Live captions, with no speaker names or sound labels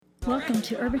Welcome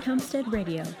to Urban Homestead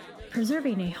Radio,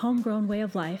 preserving a homegrown way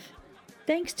of life.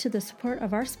 Thanks to the support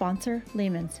of our sponsor,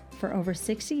 Lehman's. For over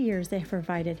 60 years, they have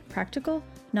provided practical,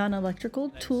 non-electrical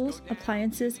tools,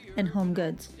 appliances, and home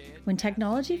goods. When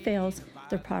technology fails,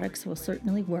 their products will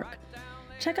certainly work.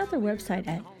 Check out their website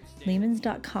at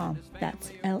lehmans.com.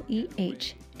 That's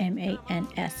LEHMANS.com.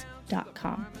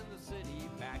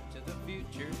 Back to the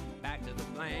future, back to the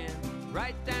plan.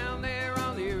 Right down there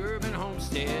on the urban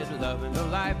homestead, loving the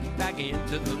life back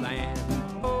into the land.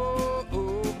 Oh,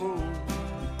 oh, oh,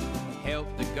 help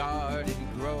the garden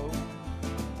grow.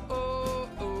 Oh,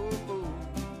 oh, oh,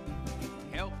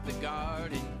 help the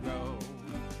garden grow.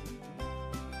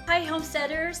 Hi,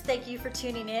 homesteaders. Thank you for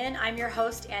tuning in. I'm your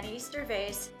host, Annie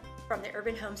Eastervase from the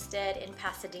Urban Homestead in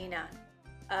Pasadena.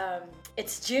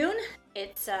 It's June.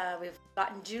 We've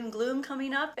gotten June gloom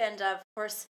coming up, and of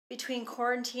course, between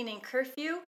quarantine and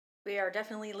curfew, we are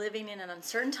definitely living in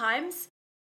uncertain times.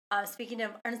 Speaking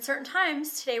of uncertain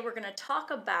times, today we're going to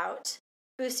talk about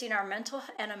boosting our mental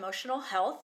and emotional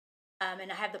health.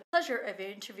 And I have the pleasure of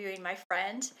interviewing my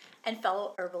friend and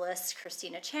fellow herbalist,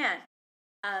 Christina Chan.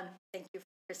 Thank you,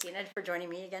 Christina, for joining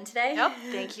me again today. Yep,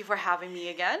 thank you for having me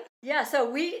again. Yeah,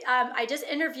 so I just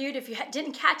interviewed, if you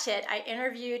didn't catch it, I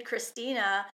interviewed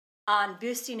Christina on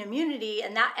boosting immunity,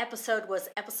 and that episode was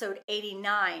episode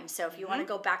 89. So if you want to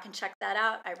go back and check that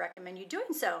out, I recommend you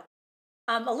doing so.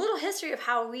 A little history of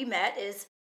how we met is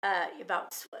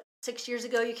about 6 years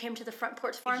ago, you came to the Front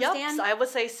Porch Farm stand? So I would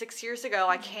say 6 years ago,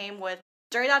 I came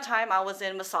during that time, I was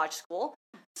in massage school.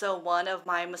 So one of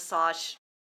my massage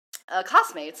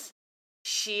classmates,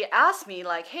 she asked me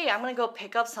like, hey, I'm going to go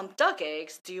pick up some duck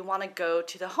eggs. Do you want to go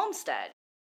to the homestead?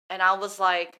 And I was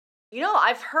like,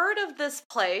 I've heard of this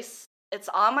place. It's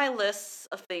on my list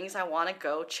of things I want to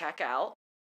go check out.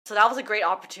 So that was a great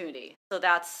opportunity. So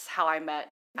that's how I met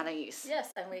Anais.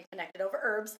 Yes, and we connected over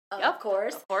herbs, Of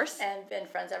course. And been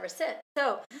friends ever since.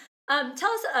 So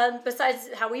tell us, besides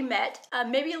how we met,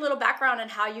 maybe a little background on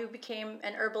how you became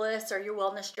an herbalist or your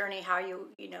wellness journey, how you,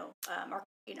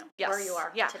 where you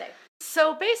are today.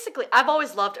 So basically, I've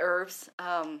always loved herbs,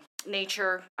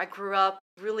 nature. I grew up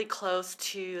really close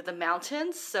to the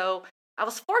mountains, so I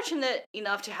was fortunate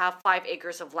enough to have 5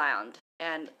 acres of land.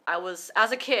 And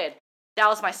as a kid, that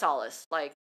was my solace.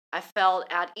 Like, I felt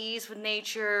at ease with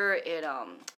nature.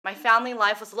 My family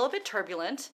life was a little bit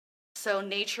turbulent, so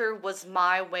nature was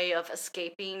my way of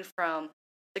escaping from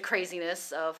the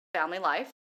craziness of family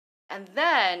life.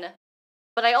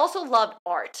 But I also loved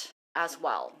art as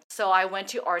well. So I went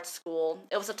to art school.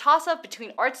 It was a toss-up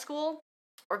between art school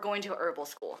or going to herbal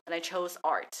school, and I chose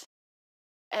art.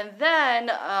 And then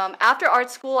after art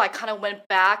school, I kind of went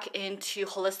back into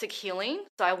holistic healing.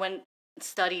 So I went and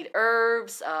studied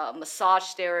herbs,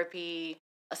 massage therapy,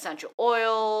 essential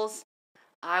oils.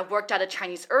 I worked at a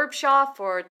Chinese herb shop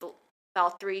for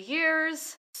about 3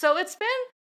 years. So it's been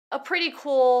a pretty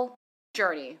cool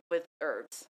journey with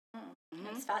herbs.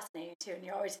 It's fascinating too, and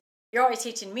you're always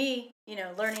teaching me,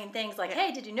 learning things like,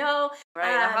 hey, did you know?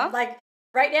 Right. Like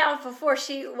right now, before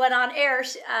she went on air,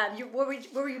 what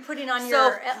were you putting on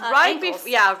your ankles?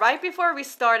 Right before we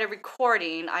started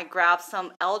recording, I grabbed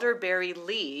some elderberry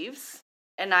leaves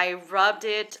and I rubbed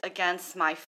it against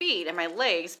my feet and my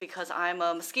legs because I'm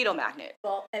a mosquito magnet.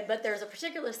 Well, but there's a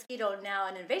particular mosquito now,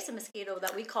 an invasive mosquito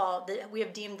that we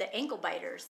have deemed the ankle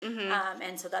biters.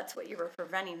 And so that's what you were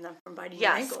preventing them from biting your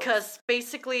ankles. Yes, because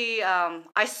basically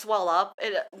I swell up.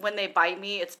 When they bite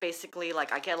me, it's basically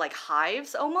like I get like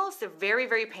hives almost. They're very,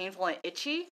 very painful and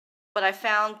itchy. But I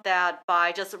found that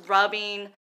by just rubbing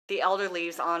the elder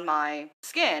leaves on my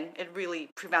skin, it really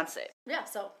prevents it. Yeah,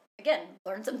 so again,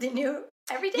 learn something new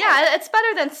every day. Yeah, it's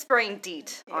better than spraying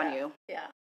DEET on you. Yeah.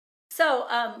 So,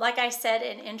 like I said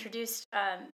and introduced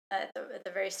at the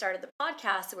very start of the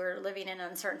podcast, we're living in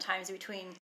uncertain times between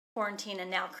quarantine and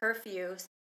now curfews.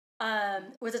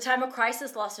 Was a time of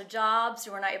crisis, loss of jobs.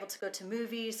 We were not able to go to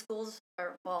movies, schools,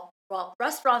 or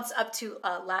restaurants up to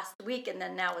last week, and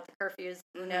then now with the curfews,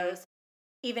 who knows?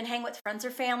 Even hang with friends or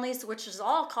families, which is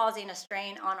all causing a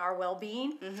strain on our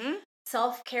well-being.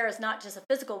 Self-care is not just a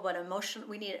physical, but emotional.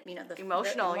 We need, the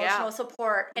emotional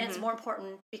support, and it's more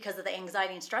important because of the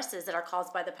anxiety and stresses that are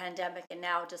caused by the pandemic, and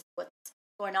now just what's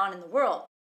going on in the world.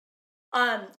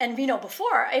 And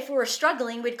before, if we were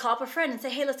struggling, we'd call up a friend and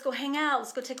say, "Hey, let's go hang out.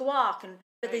 Let's go take a walk."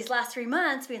 But these last 3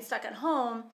 months, being stuck at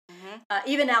home,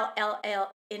 even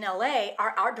in LA,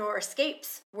 our outdoor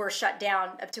escapes were shut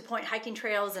down up to point hiking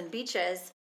trails and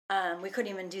beaches. We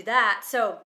couldn't even do that.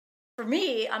 So for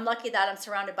me, I'm lucky that I'm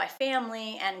surrounded by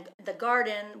family and the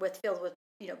garden filled with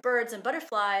birds and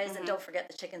butterflies, and don't forget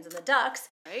the chickens and the ducks.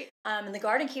 Right. And the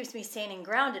garden keeps me sane and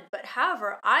grounded. But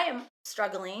however, I am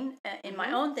struggling in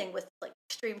my own thing with like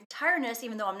extreme tiredness,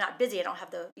 even though I'm not busy. I don't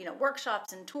have the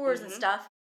workshops and tours and stuff.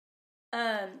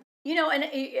 And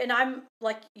I'm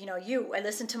like, I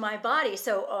listen to my body.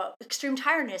 So extreme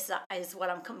tiredness is what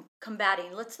I'm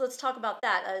combating. Let's talk about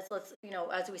that as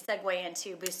as we segue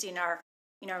into boosting our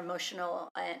emotional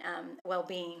and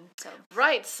well-being.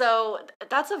 Right. So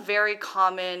that's a very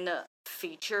common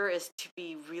feature, is to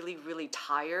be really, really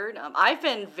tired. I've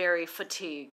been very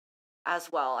fatigued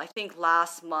as well. I think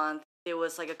last month there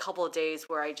was like a couple of days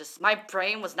where my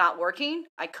brain was not working.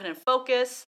 I couldn't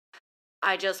focus.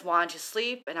 I just wanted to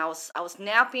sleep, and I was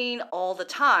napping all the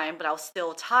time, but I was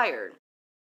still tired.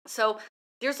 So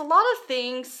there's a lot of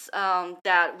things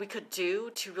that we could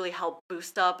do to really help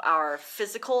boost up our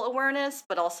physical awareness,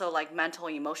 but also like mental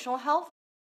and emotional health.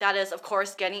 That is, of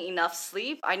course, getting enough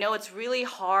sleep. I know it's really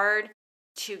hard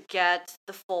to get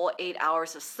the full 8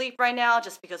 hours of sleep right now,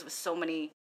 just because with so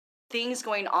many things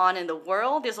going on in the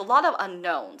world. There's a lot of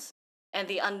unknowns, and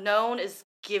the unknown is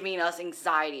giving us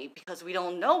anxiety because we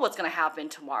don't know what's going to happen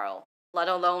tomorrow, let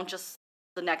alone just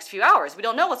the next few hours. We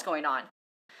don't know what's going on.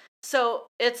 So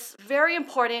it's very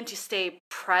important to stay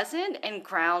present and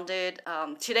grounded.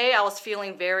 Today I was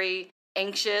feeling very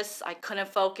anxious. I couldn't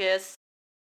focus.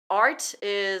 Art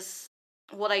is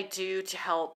what I do to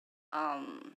help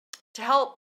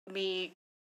me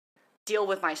deal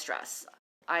with my stress.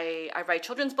 I write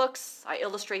children's books. I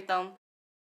illustrate them.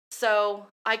 So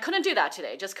I couldn't do that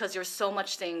today just because there's so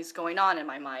much things going on in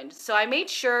my mind. So I made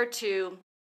sure to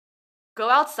go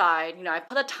outside. I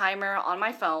put a timer on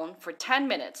my phone for 10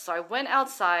 minutes. So I went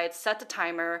outside, set the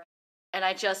timer, and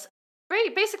I just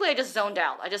zoned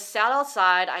out. I just sat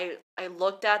outside. I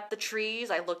looked at the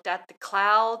trees. I looked at the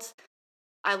clouds.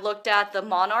 I looked at the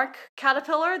monarch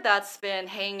caterpillar that's been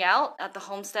hanging out at the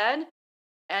homestead.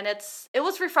 And it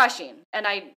was refreshing. And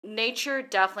nature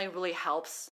definitely really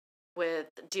helps with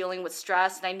dealing with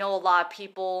stress. And I know a lot of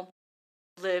people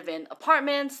live in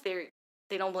apartments. They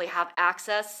don't really have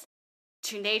access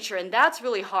to nature, and that's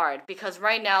really hard because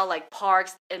right now, like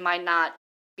parks, it might not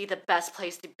be the best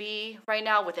place to be right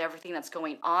now with everything that's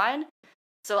going on.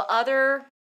 So other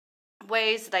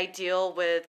ways that I deal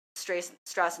with stress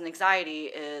and anxiety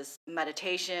is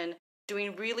meditation,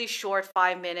 doing really short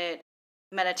 5-minute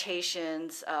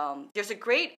meditations. There's a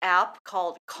great app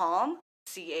called Calm,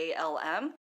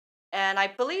 CALM, and I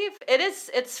believe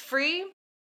it's free,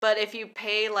 but if you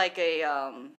pay like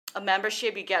a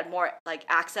membership, you get more like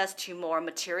access to more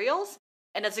materials,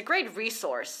 and it's a great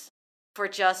resource for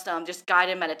just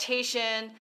guided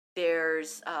meditation.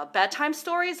 There's bedtime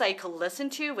stories that you could listen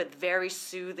to with very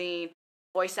soothing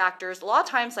voice actors. A lot of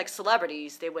times, like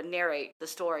celebrities, they would narrate the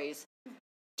stories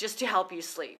just to help you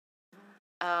sleep.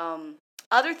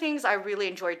 Other things I really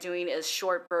enjoy doing is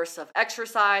short bursts of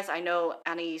exercise. I know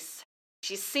Anais,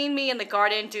 she's seen me in the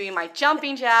garden doing my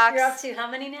jumping jacks. You're up to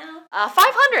how many now?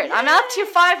 500. Yay! I'm up to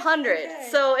 500. Okay.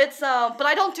 So it's but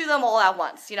I don't do them all at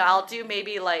once. I'll do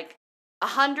maybe like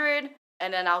 100,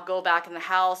 and then I'll go back in the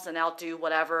house and I'll do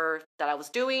whatever that I was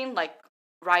doing, like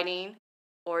writing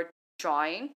or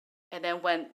drawing. And then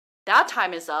when that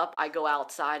time is up, I go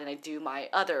outside and I do my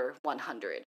other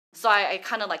 100. So I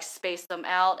kind of like space them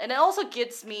out, and it also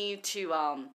gets me to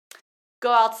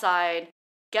go outside,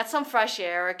 get some fresh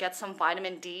air, get some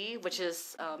vitamin D, which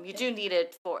is you do need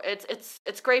it for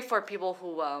it's great for people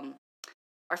who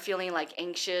are feeling like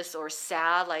anxious or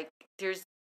sad. Like there's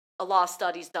a lot of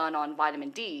studies done on vitamin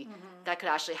D that could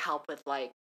actually help with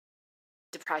like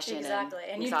depression and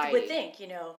anxiety. You would think, here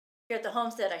at the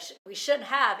homestead, we shouldn't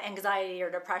have anxiety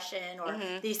or depression or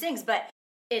these things, but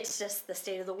it's just the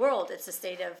state of the world. It's the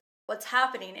state of what's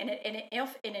happening, and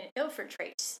it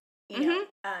infiltrates.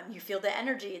 You feel the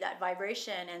energy, that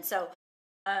vibration, and so,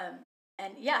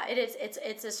 and yeah,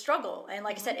 it's a struggle. And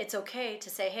like I said, it's okay to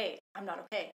say, "Hey, I'm not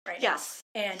okay right now,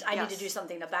 and I need to do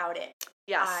something about it."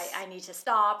 Yes, I need to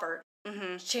stop or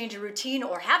change a routine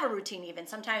or have a routine. Even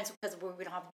sometimes because we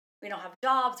don't have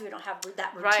jobs, we don't have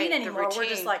that routine anymore. We're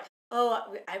just like,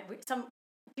 some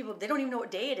people, they don't even know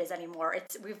what day it is anymore.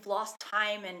 We've lost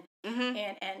time and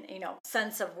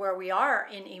sense of where we are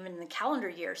in even the calendar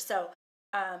year. So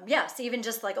yes, even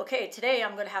just like, okay, today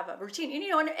I'm going to have a routine,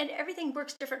 and everything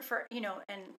works different for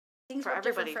and things work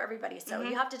different for everybody. So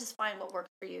you have to just find what works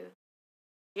for you.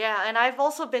 Yeah, and I've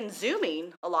also been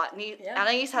Zooming a lot.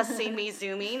 Anais has seen me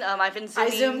Zooming. I've been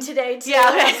Zooming. I Zoom today too.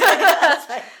 Yeah,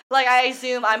 okay. Like I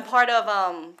Zoom. I'm part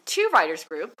of 2 writers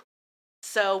group.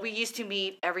 So we used to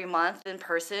meet every month in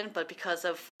person, but because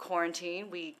of quarantine,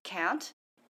 we can't.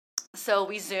 So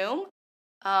we Zoom.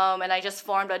 And I just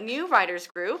formed a new writers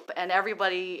group, and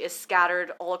everybody is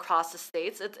scattered all across the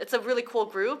states. It's a really cool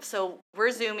group, so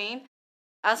we're Zooming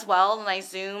as well, and I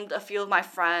Zoomed a few of my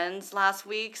friends last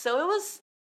week, so it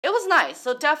was nice.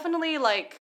 So definitely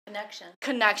like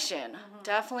connection,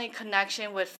 definitely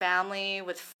connection with family,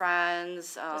 with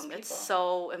friends. It's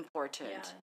so important.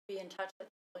 Yeah, be in touch with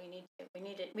people.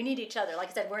 We need each other.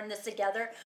 Like I said, we're in this together.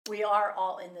 We are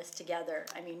all in this together.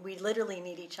 I mean, we literally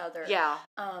need each other. Yeah.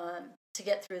 To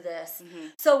get through this.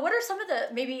 So what are some of the,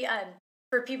 maybe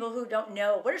for people who don't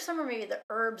know, what are some of maybe the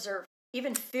herbs or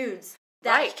even foods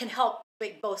that can help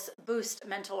boost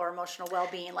mental or emotional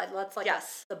well-being?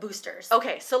 Yes. The boosters.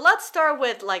 Okay, so let's start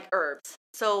with like herbs.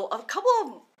 So a couple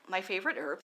of my favorite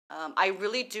herbs. I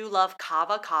really do love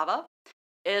kava kava.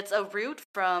 It's a root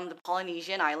from the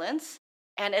Polynesian islands,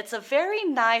 and it's a very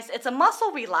nice. It's a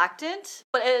muscle relaxant,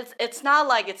 but it's not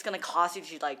like it's gonna cause you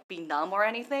to like be numb or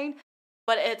anything.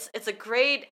 But it's a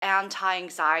great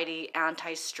anti-anxiety,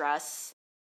 anti-stress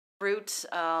root.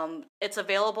 It's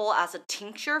available as a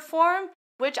tincture form,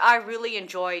 which I really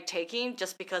enjoy taking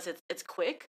just because it's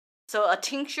quick. So a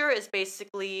tincture is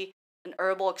basically an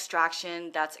herbal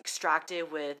extraction that's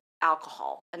extracted with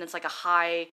alcohol, and it's like a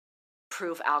high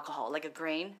proof alcohol, like a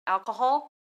grain alcohol.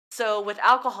 So with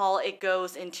alcohol, it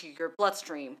goes into your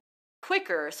bloodstream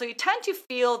quicker. So you tend to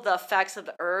feel the effects of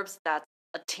the herbs that's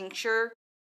a tincture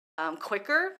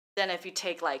quicker than if you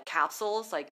take like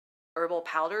capsules, like herbal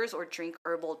powders, or drink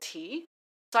herbal tea.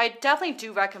 So I definitely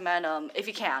do recommend, if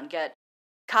you can, get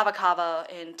kava kava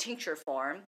in tincture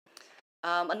form.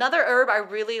 Another herb I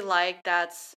really like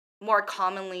that's more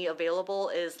commonly available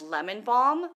is lemon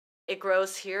balm. It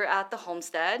grows here at the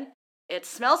homestead. It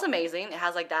smells amazing. It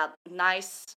has like that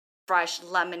nice, fresh,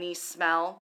 lemony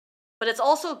smell. But it's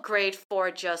also great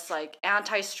for just like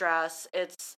anti-stress.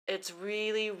 It's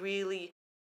really, really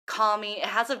calming. It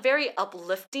has a very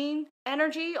uplifting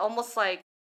energy, almost like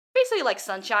basically like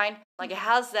sunshine. Like it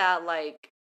has that like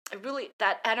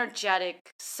that energetic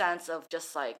sense of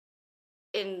just like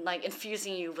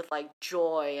infusing you with like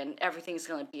joy and everything's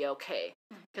gonna be okay.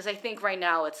 Because I think right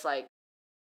now it's like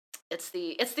it's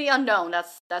the unknown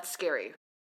that's scary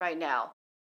right now.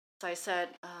 So I said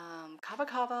kava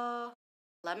kava,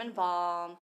 lemon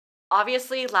balm.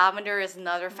 Obviously lavender is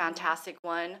another fantastic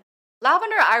one.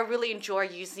 Lavender, I really enjoy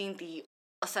using the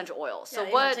essential oil. So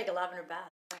you take a lavender bath.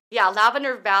 Yeah,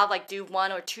 lavender bath, like do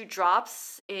 1 or 2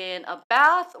 drops in a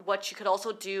bath. What you could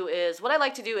also do is, what I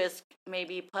like to do is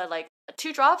maybe put like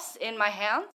 2 drops in my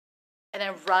hand and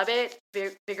then rub it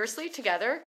vigorously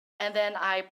together. And then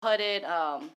I put it,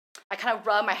 I kind of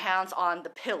rub my hands on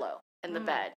the pillow in the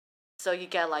bed. So you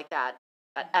get like that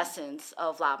essence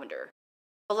of lavender.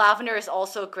 But lavender is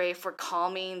also great for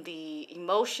calming the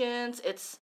emotions.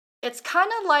 It's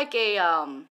kind of like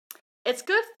it's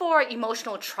good for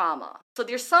emotional trauma. So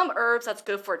there's some herbs that's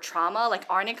good for trauma, like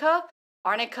arnica.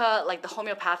 Arnica, like the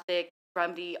homeopathic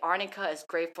remedy, arnica is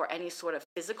great for any sort of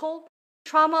physical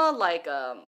trauma, like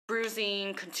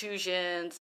bruising,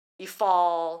 contusions, you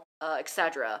fall,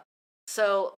 etc.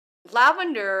 So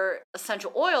lavender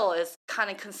essential oil is kind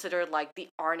of considered like the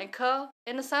arnica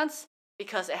in a sense,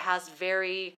 because it has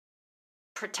very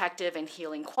protective and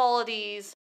healing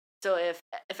qualities. So if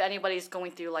anybody's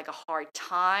going through like a hard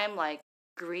time, like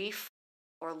grief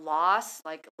or loss,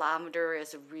 like lavender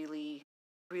is a really,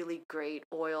 really great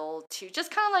oil to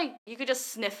just kind of like, you could just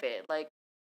sniff it, like,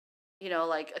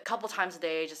 like a couple times a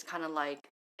day, just kind of like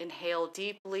inhale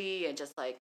deeply and just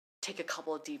like take a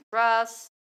couple of deep breaths.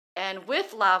 And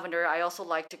with lavender, I also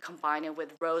like to combine it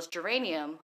with rose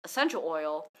geranium essential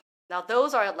oil. Now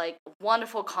those are like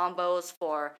wonderful combos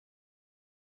for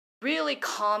really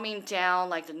calming down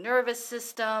like the nervous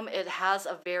system. It has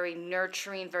a very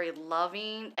nurturing, very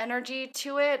loving energy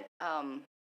to it. And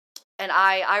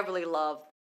I really love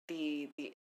the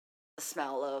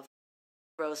smell of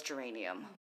rose geranium.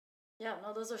 Yeah,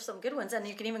 no, those are some good ones, and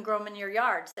you can even grow them in your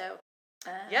yard. So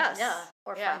yes,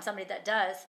 or find somebody that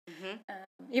does.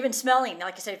 Even smelling,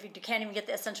 like I said, if you can't even get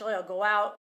the essential oil, go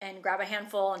out and grab a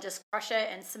handful and just crush it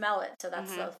and smell it. So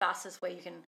that's the fastest way you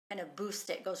can kind of boost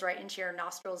it. It goes right into your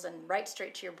nostrils and right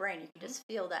straight to your brain. You can just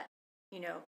feel that,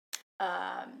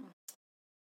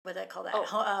 what do they call that?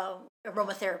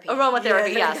 Aromatherapy.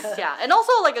 Aromatherapy, yes, yeah. And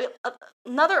also, like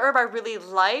another herb I really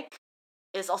like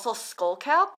is also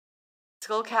skullcap.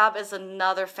 Skullcap is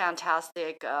another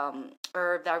fantastic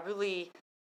herb that really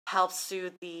helps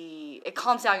soothe it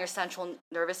calms down your central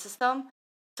nervous system.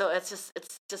 So it's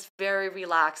just very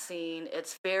relaxing.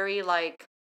 It's very like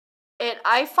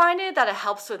I find it that it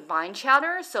helps with mind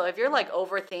chatter. So if you're like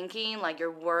overthinking, like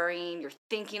you're worrying, you're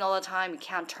thinking all the time, you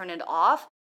can't turn it off,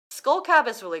 Skullcap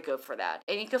is really good for that.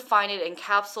 And you can find it in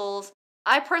capsules.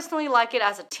 I personally like it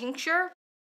as a tincture,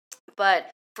 but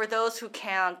for those who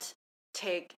can't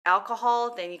take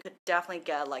alcohol, then you could definitely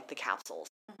get like the capsules.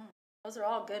 Those are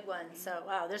all good ones. So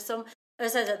wow, there's so,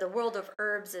 as I said, the world of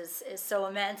herbs is so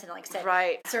immense, and like I said,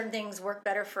 Right. certain things work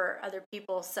better for other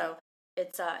people. So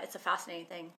it's a fascinating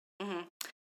thing. Mm-hmm.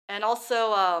 And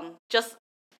also, just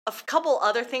a couple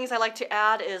other things I like to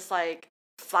add is like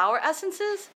flower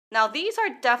essences. Now these are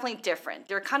definitely different.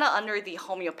 They're kind of under the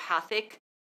homeopathic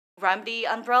remedy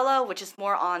umbrella, which is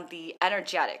more on the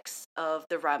energetics of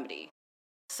the remedy.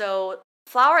 So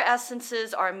flower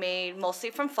essences are made mostly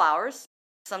from flowers,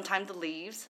 sometimes the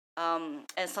leaves, and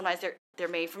sometimes they're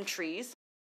made from trees.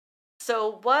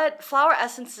 So what flower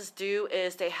essences do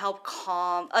is they help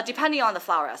calm, depending on the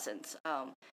flower essence,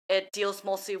 it deals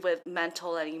mostly with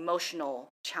mental and emotional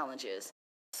challenges.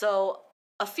 So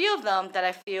a few of them that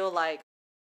I feel like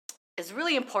is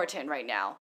really important right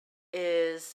now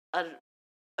is a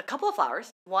couple of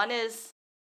flowers. One is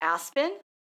aspen,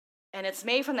 and it's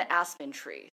made from the aspen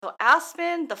tree. So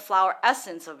aspen, the flower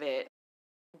essence of it,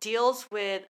 deals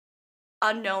with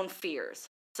unknown fears.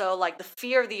 So like the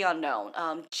fear of the unknown,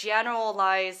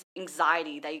 generalized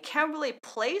anxiety that you can't really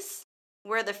place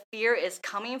where the fear is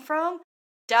coming from.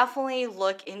 Definitely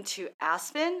look into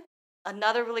aspen.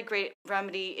 Another really great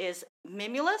remedy is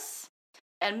mimulus.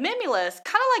 And mimulus,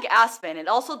 kind of like aspen, it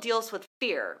also deals with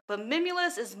fear, but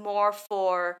mimulus is more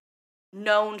for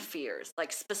known fears,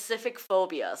 like specific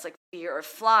phobias, like fear of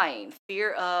flying,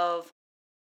 fear of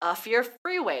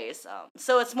freeways.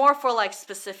 So it's more for like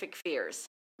specific fears.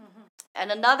 Mm-hmm.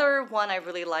 And another one I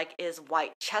really like is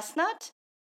white chestnut.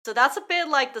 So that's a bit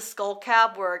like the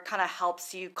skullcap, where it kind of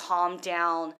helps you calm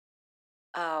down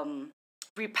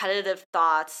repetitive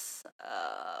thoughts,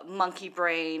 monkey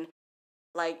brain.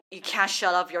 Like you can't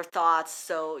shut up your thoughts,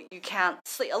 so you can't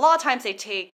sleep. A lot of times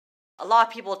a lot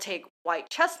of people take white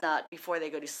chestnut before they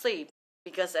go to sleep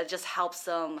because it just helps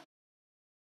them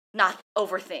not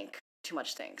overthink too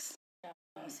much things.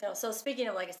 Yeah. So speaking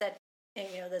of, like I said,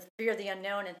 the fear of the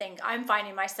unknown and things, I'm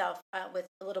finding myself with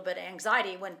a little bit of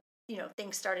anxiety when,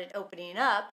 things started opening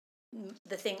up.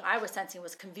 The thing I was sensing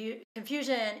was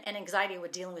confusion and anxiety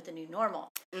with dealing with the new normal.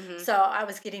 Mm-hmm. So I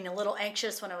was getting a little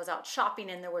anxious when I was out shopping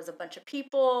and there was a bunch of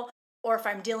people, or if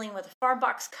I'm dealing with a farm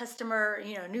box customer,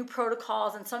 new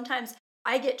protocols. And sometimes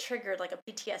I get triggered like a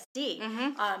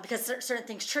PTSD because certain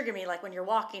things trigger me, like when you're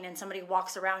walking and somebody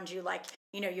walks around you like,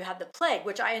 you have the plague,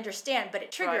 which I understand, but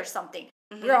it triggers something.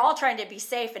 Mm-hmm. We're all trying to be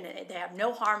safe and they have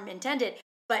no harm intended,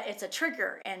 but it's a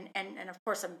trigger. And of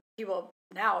course, some people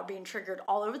now are being triggered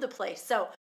all over the place. So,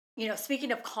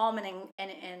 speaking of calm and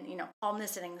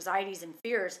calmness and anxieties and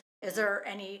fears, is there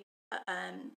any,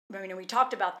 we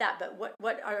talked about that, but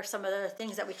what are some of the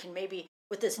things that we can maybe,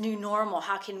 with this new normal,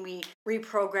 how can we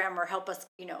reprogram or help us,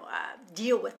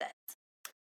 deal with it?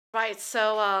 Right.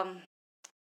 So,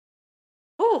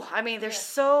 there's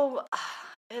so,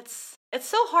 it's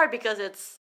so hard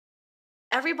because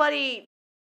everybody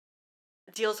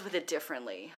deals with it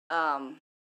differently.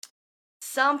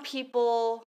 Some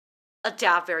people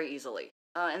adapt very easily,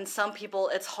 and some people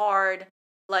it's hard.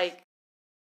 Like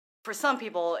for some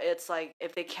people, it's like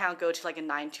if they can't go to like a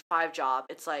 9-to-5 job,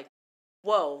 it's like,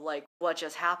 whoa, like what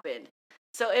just happened?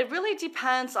 So it really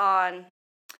depends on,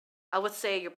 I would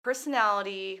say, your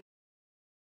personality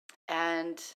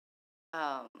and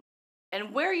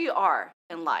where you are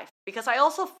in life. Because I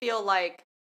also feel like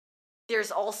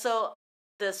there's also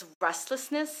this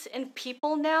restlessness in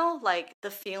people now, like the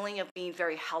feeling of being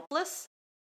very helpless.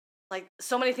 Like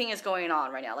so many things going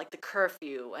on right now, like the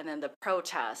curfew and then the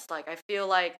protest. Like I feel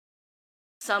like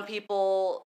some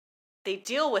people, they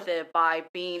deal with it by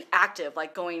being active,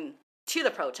 like going to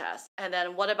the protest. And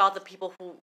then what about the people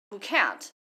who can't?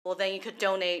 Well, then you could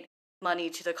donate money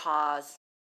to the cause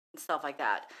and stuff like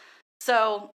that.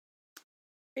 So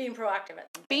being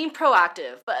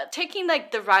proactive. But taking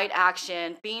like the right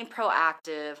action, being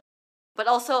proactive, but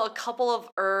also a couple of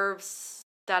herbs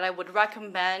that I would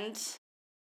recommend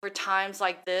for times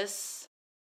like this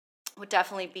would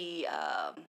definitely be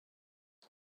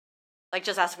like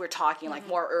just as we're talking, like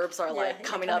more herbs are like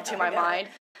coming up to my mind.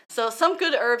 So some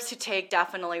good herbs to take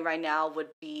definitely right now would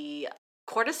be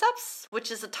cordyceps, which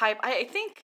is a type, I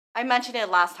think I mentioned it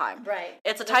last time. Right.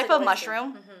 It's a type of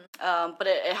mushroom, but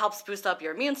it helps boost up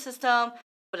your immune system,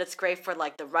 but it's great for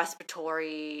like the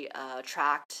respiratory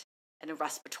tract and the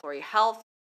respiratory health.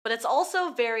 But it's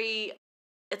also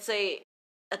it's a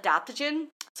adaptogen,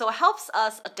 so it helps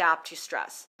us adapt to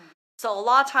stress. So a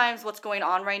lot of times what's going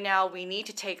on right now, we need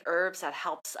to take herbs that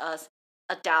helps us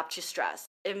adapt to stress.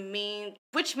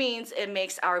 Which means it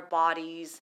makes our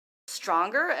bodies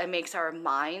stronger. It makes our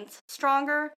minds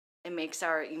stronger. It makes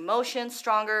our emotions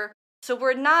stronger. So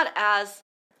we're not as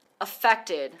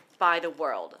affected by the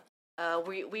world.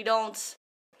 We don't.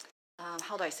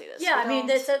 How do I say this? Yeah, We I mean,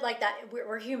 don't- it's like that.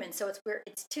 We're human, so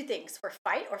it's two things: we're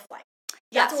fight or flight.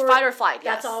 Yes, what fight or flight.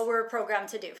 That's Yes. all we're programmed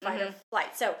to do: fight or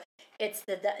flight. So it's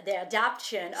the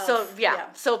adaptation. Of, So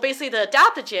so basically the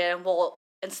adaptogen will,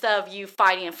 instead of you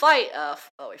fighting and flight,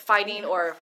 fighting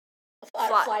or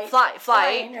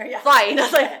flying,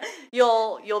 like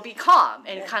you'll be calm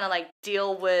and kind of like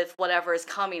deal with whatever is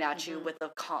coming at you with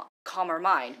a calmer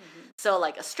mind. So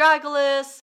like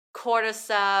astragalus,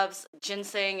 cordyceps,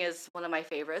 ginseng is one of my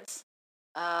favorites.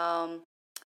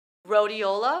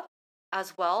 Rhodiola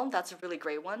as well. That's a really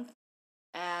great one.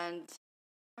 And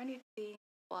I need to see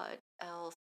what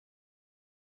else.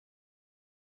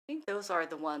 I think those are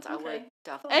the ones I would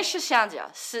definitely. And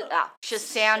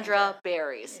Schisandra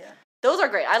berries. Yeah. Those are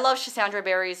great. I love Schisandra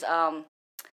berries.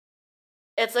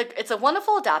 It's a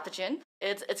wonderful adaptogen.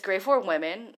 It's great for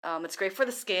women. It's great for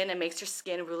the skin. It makes your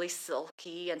skin really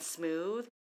silky and smooth.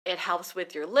 It helps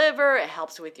with your liver. It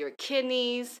helps with your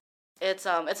kidneys. It's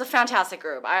a fantastic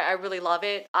herb. I really love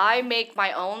it. I make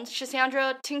my own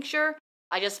Schisandra tincture.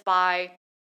 I just buy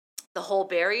the whole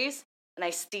berries and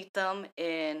I steep them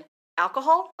in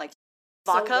alcohol, like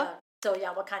vodka. So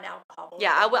what kind of alcohol?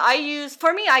 Yeah, I use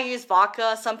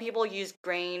vodka. Some people use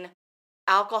grain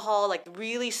alcohol. Like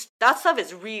really, that stuff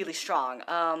is really strong.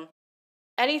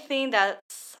 Anything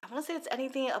that's, I want to say it's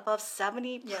anything above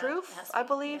 70 proof, I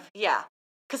believe. Yeah.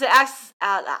 Because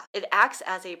it acts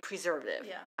as a preservative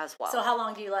as well. So how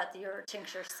long do you let your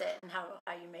tincture sit, and how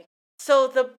you make it?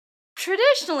 So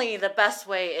traditionally the best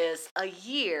way is a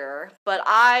year, but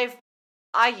I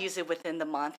use it within the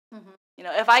month. Mm-hmm. You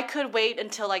know, if I could wait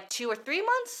until like 2 or 3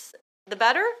 months, the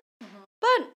better. Mm-hmm.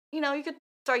 But you could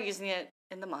start using it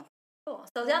in the month. Cool.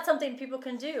 So that's something people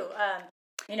can do.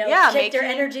 Take their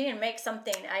energy and make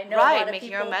something. I know a lot of make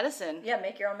people, your own medicine. Yeah,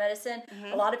 make your own medicine.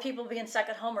 Mm-hmm. A lot of people being stuck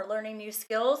at home are learning new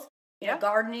skills. You know,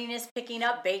 gardening is picking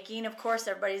up. Baking, of course,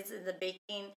 everybody's in the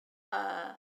baking.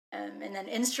 And then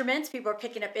instruments, people are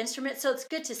picking up instruments. So it's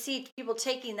good to see people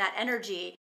taking that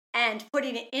energy and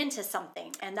putting it into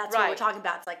something. And that's what we're talking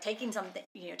about. It's like taking something,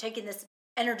 taking this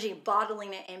energy,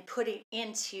 bottling it, and putting it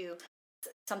into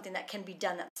something that can be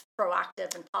done that's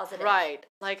proactive and positive. Right.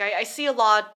 Like I see a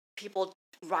lot of people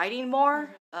writing more,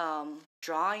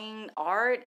 drawing,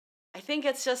 art. I think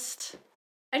it's just.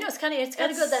 I know it's kind of good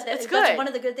that it's that's good. one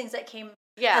of the good things that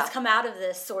has come out of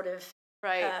this sort of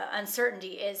right.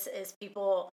 Uncertainty is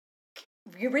people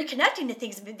reconnecting to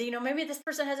things. Maybe this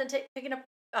person hasn't picked up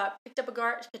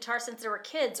a guitar since they were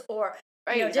kids, or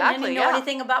didn't even know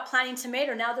anything about planting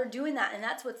tomato. Now they're doing that, and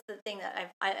that's what's the thing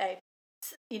that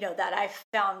I've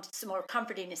found some more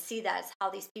comforting to see, that is how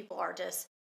these people are just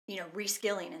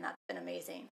reskilling, and that's been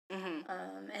amazing.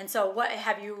 Mm-hmm. And so, what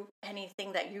have you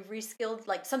anything that you've reskilled,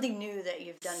 like something new that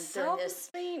you've done during this?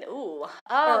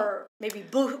 Or maybe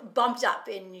bumped up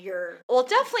in your. Well,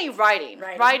 definitely writing.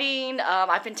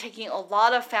 I've been taking a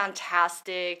lot of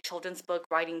fantastic children's book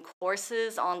writing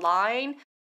courses online,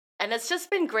 and it's just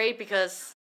been great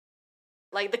because,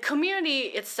 like, the community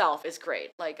itself is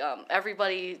great. Like,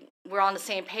 everybody, we're on the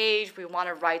same page. We want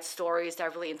to write stories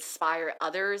that really inspire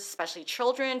others, especially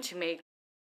children, to make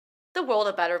the world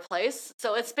a better place.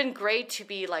 So it's been great to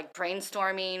be like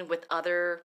brainstorming with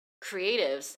other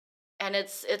creatives, and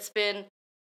it's been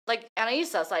like Anais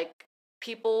says, like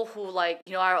people who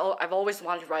I've always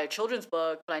wanted to write a children's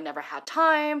book, but I never had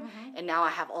time, and now I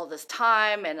have all this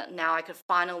time, and now I could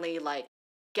finally like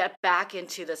get back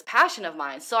into this passion of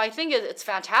mine. So I think it's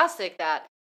fantastic that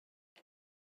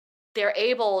they're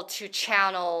able to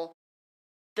channel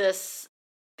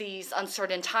these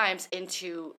uncertain times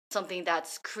into something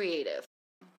that's creative.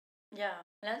 Yeah,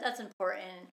 that's important,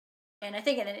 and I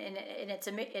think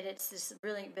it's just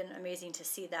really been amazing to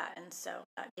see that, and so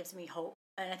that gives me hope,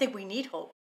 and I think we need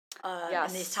hope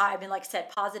in these times. And like I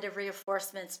said, positive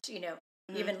reinforcements.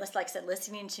 Even like I said,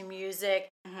 listening to music,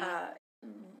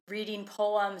 reading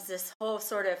poems. This whole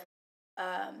sort of,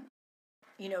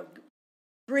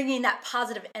 bringing that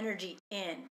positive energy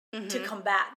in. To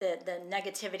combat the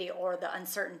negativity or the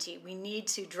uncertainty. We need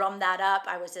to drum that up.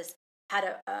 I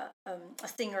had a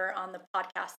singer on the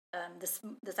podcast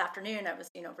this afternoon. I was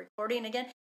recording again,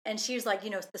 and she was like,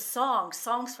 the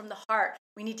songs from the heart.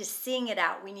 We need to sing it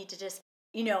out. We need to just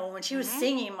when she was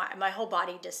singing, my whole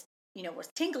body just was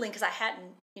tingling, because I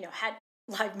hadn't had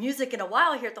live music in a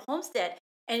while here at the homestead,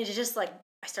 and it just like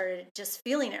I started just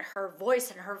feeling it, her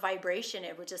voice and her vibration.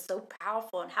 It was just so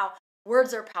powerful, and how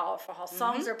words are powerful, how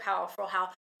songs are powerful,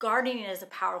 how gardening is a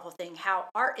powerful thing, how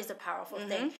art is a powerful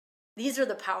thing. these are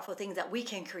the powerful things that we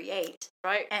can create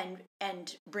Right.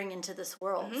 and bring into this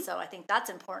world. Mm-hmm. So I think that's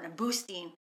important. And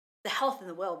boosting the health and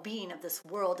the well-being of this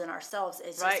world and ourselves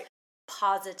is just Right.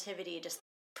 positivity, just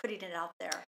putting it out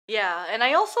there. Yeah, and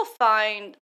I also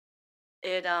find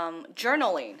it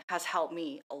journaling has helped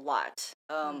me a lot.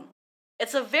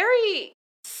 It's a very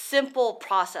simple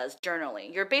process,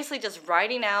 journaling. You're basically just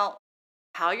writing out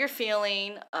how you're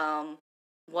feeling,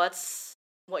 what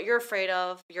you're afraid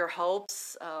of, your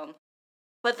hopes.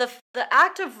 But the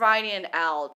act of writing it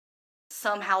out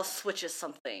somehow switches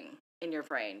something in your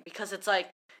brain, because it's like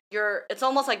it's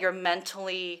almost like you're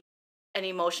mentally and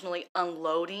emotionally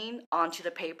unloading onto the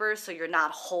paper, so you're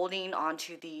not holding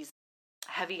onto these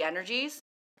heavy energies.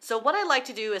 So what I like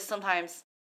to do is sometimes,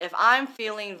 if I'm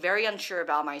feeling very unsure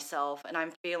about myself and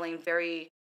I'm feeling very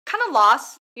kind of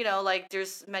lost, like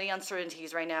there's many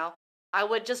uncertainties right now, I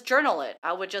would just journal it.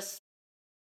 I would just,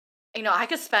 I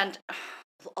could spend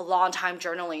a long time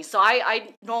journaling. So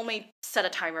I normally set a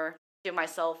timer, give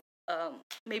myself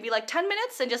maybe like 10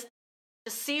 minutes, and just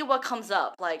see what comes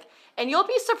up. Like, and you'll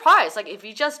be surprised. Like, if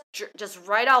you just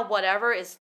write out whatever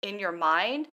is in your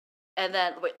mind, and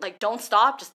then like don't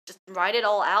stop, just write it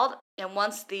all out. And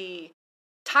once the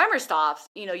timer stops,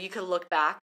 you could look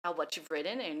back at what you've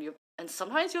written, and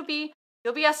sometimes you'll be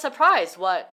as surprised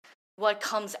what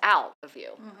comes out of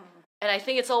you. And I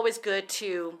think it's always good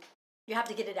to You have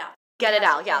to get it out. Get it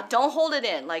out. Yeah, don't hold it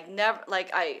in. Like, never,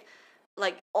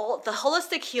 all the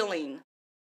holistic healing,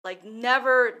 like,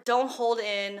 never, don't hold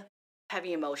in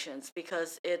heavy emotions,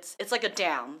 because it's like a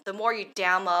dam. The more you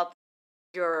dam up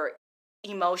your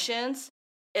emotions,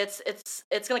 it's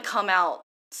gonna come out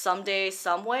someday,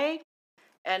 some way,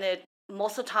 and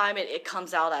most of the time it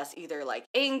comes out as either like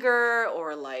anger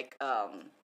or like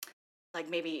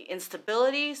maybe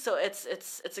instability. So it's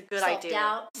a good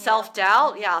idea.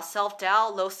 Self-doubt,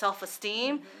 self-doubt, low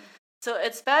self-esteem. So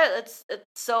it's better.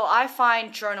 So I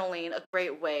find journaling a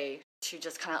great way to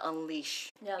just kind of unleash.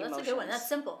 Yeah, that's emotions. a good one. That's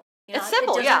simple. It's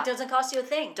simple. It doesn't cost you a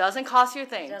thing. Doesn't cost you a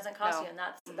thing. It doesn't cost you, and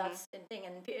that's the thing.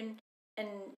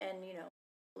 And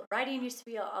writing used to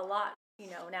be a lot.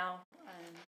 Now,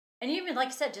 and even like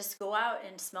I said, just go out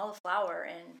and smell a flower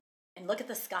and look at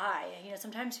the sky.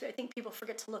 Sometimes I think people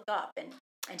forget to look up and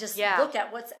just look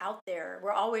at what's out there.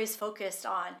 We're always focused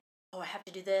on, I have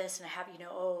to do this, and I have,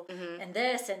 and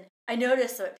this. And I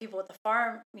notice that people at the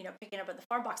farm, picking up at the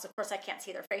farm box, of course, I can't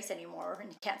see their face anymore, and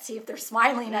you can't see if they're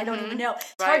smiling. I don't even know.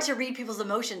 It's hard to read people's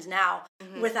emotions now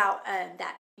without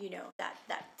that,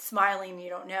 that smiling, you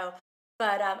don't know.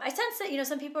 But I sense that,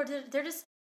 some people, they're just,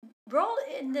 we're all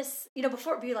in this,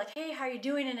 before it'd be like, hey, how are you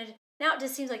doing? And now it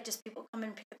just seems like just people come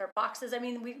and pick up their boxes. I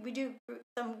mean, we do,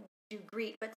 some do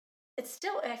greet, but it's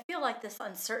still, I feel like this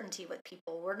uncertainty with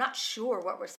people. We're not sure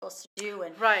what we're supposed to do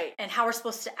and how we're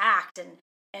supposed to act, and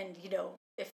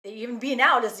if even being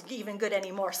out isn't even good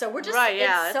anymore. So we're just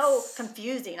it's so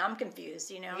confusing. I'm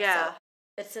confused, Yeah. So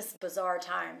it's just bizarre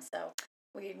time. So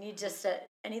we need just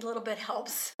any little bit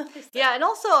helps. Yeah, and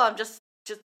also I'm just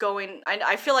going.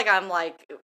 I feel like I'm like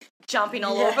jumping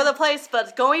all over the place,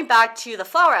 but going back to the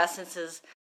flower essences.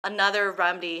 Another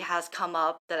remedy has come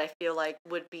up that I feel like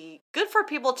would be good for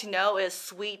people to know is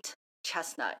sweet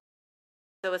chestnut.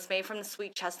 So it's made from the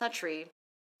sweet chestnut tree.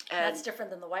 And that's different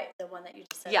than the one that you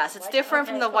just said. Yes, it's different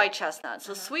from the white chestnut.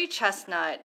 So sweet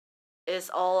chestnut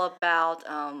is all about,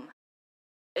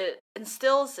 it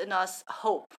instills in us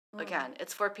hope. Again,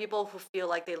 it's for people who feel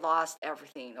like they lost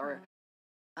everything, or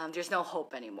there's no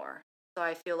hope anymore. So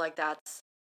I feel like that's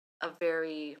a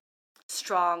very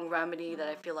strong remedy that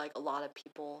I feel like a lot of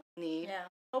people need. Yeah,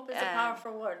 hope is a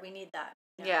powerful word. We need that.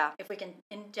 Yeah. If we can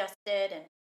ingest it and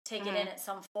take it in at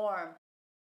some form,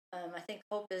 I think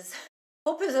hope is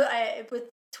with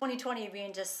 2020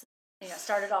 being just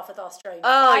started off with Australian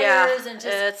fires and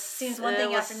just seems one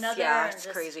thing after another. Yeah, and it's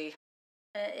just, crazy.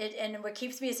 And what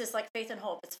keeps me is just like faith and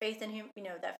hope. It's faith in him.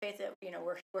 That faith that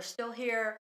we're still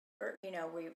here.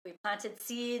 We planted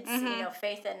seeds,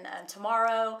 faith in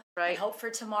tomorrow, and hope for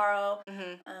tomorrow,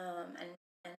 and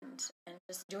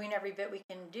just doing every bit we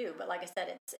can do. But like I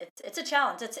said, it's a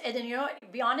challenge. And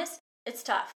what? Be honest, it's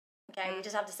tough. Okay, we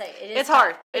just have to say it is. It's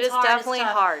hard. It's hard. Definitely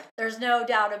hard. There's no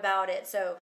doubt about it.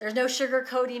 So there's no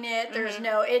sugarcoating it. There's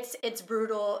no. It's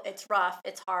brutal. It's rough.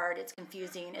 It's hard. It's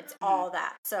confusing. It's all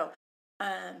that. So,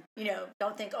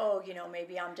 don't think,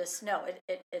 maybe I'm just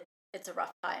it's a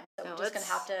rough time. So we're just going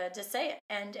to have to just say it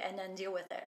and then deal with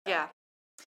it. So. Yeah.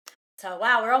 So,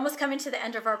 wow, we're almost coming to the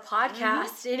end of our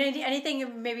podcast.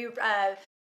 Anything maybe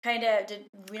did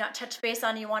we not touch base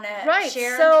on you want to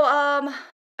share? So,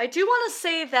 I do want to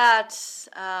say that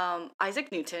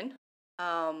Isaac Newton,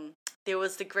 there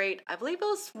was I believe it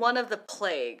was one of the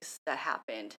plagues that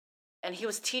happened. And he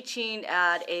was teaching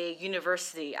at a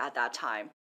university at that time.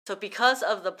 So because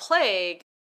of the plague,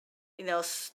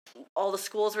 all the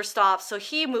schools were stopped. So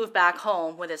he moved back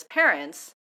home with his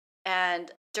parents.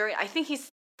 And I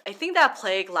think that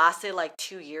plague lasted like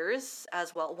 2 years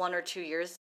as well, 1 or 2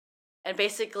 years. And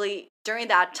basically during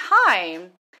that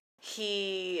time,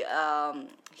 he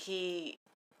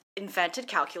invented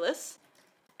calculus,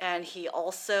 and he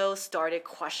also started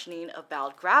questioning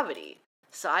about gravity.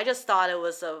 So I just thought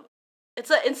it's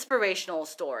an inspirational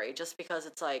story, just because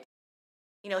it's like,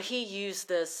 he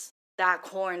used that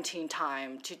quarantine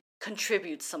time to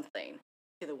contribute something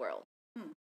to the world.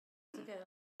 Okay.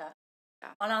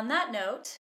 Yeah. And on that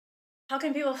note, how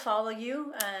can people follow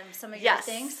you? Some of your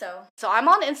things. So I'm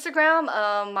on Instagram.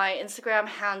 My Instagram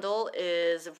handle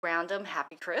is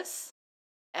randomhappychris,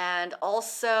 and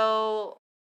also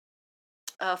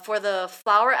for the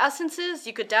flower essences,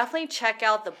 you could definitely check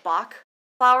out the Bach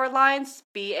flower lines,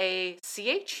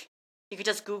 BACH. You could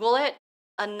just Google it.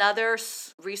 Another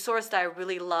resource that I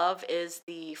really love is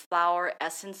the Flower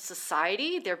Essence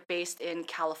Society. They're based in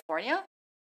California,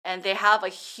 and they have a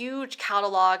huge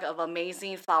catalog of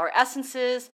amazing flower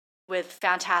essences with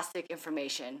fantastic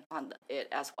information on it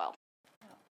as well.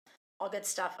 All good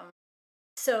stuff.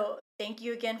 So thank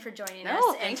you again for joining us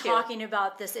and thank you. Talking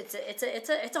about this.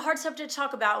 It's a hard subject to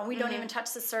talk about, and we don't even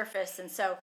touch the surface. And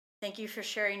so thank you for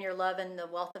sharing your love and the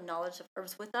wealth of knowledge of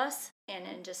herbs with us,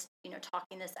 and just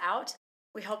talking this out.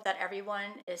 We hope that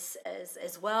everyone is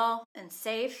well and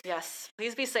safe. Yes,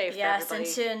 please be safe. Yes,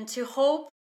 everybody. and to hope.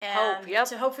 And yep.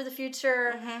 to hope for the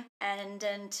future, and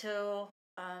to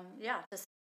just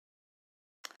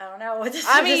I don't know. There's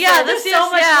so much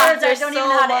words. I don't even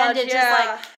know how to end it. Yeah. Just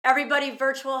like everybody,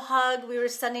 virtual hug. We were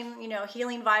sending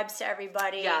healing vibes to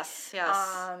everybody. Yes.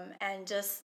 And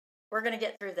just we're gonna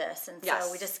get through this, and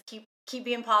so we just keep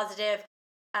being positive,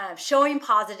 showing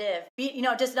positive.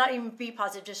 Just not even be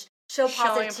positive. Just show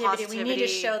positivity. We need to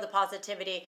show the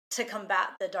positivity to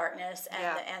combat the darkness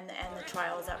and the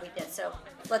trials that we did. So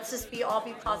let's just all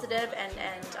be positive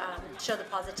and show the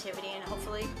positivity, and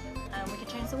hopefully we can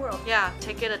change the world. Yeah,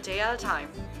 take it a day at a time.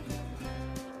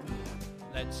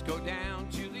 Let's go down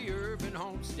to the urban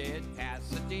homestead,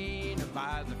 Pasadena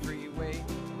by the freeway.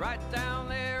 Right down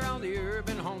there on the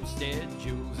urban homestead,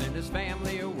 Jules and his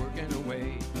family are working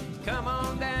away. Come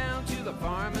on down to the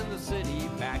farm in the city,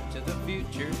 back to the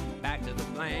future, back to the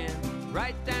plan.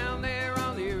 Right down there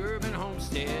on the urban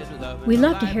homestead. We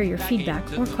love to hear your feedback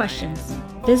or questions.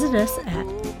 Visit us at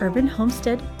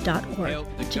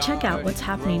urbanhomestead.org to check out what's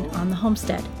happening on the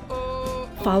homestead.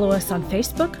 Follow us on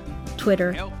Facebook,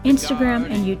 Twitter, Instagram,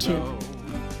 and YouTube.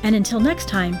 And until next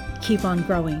time, keep on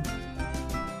growing.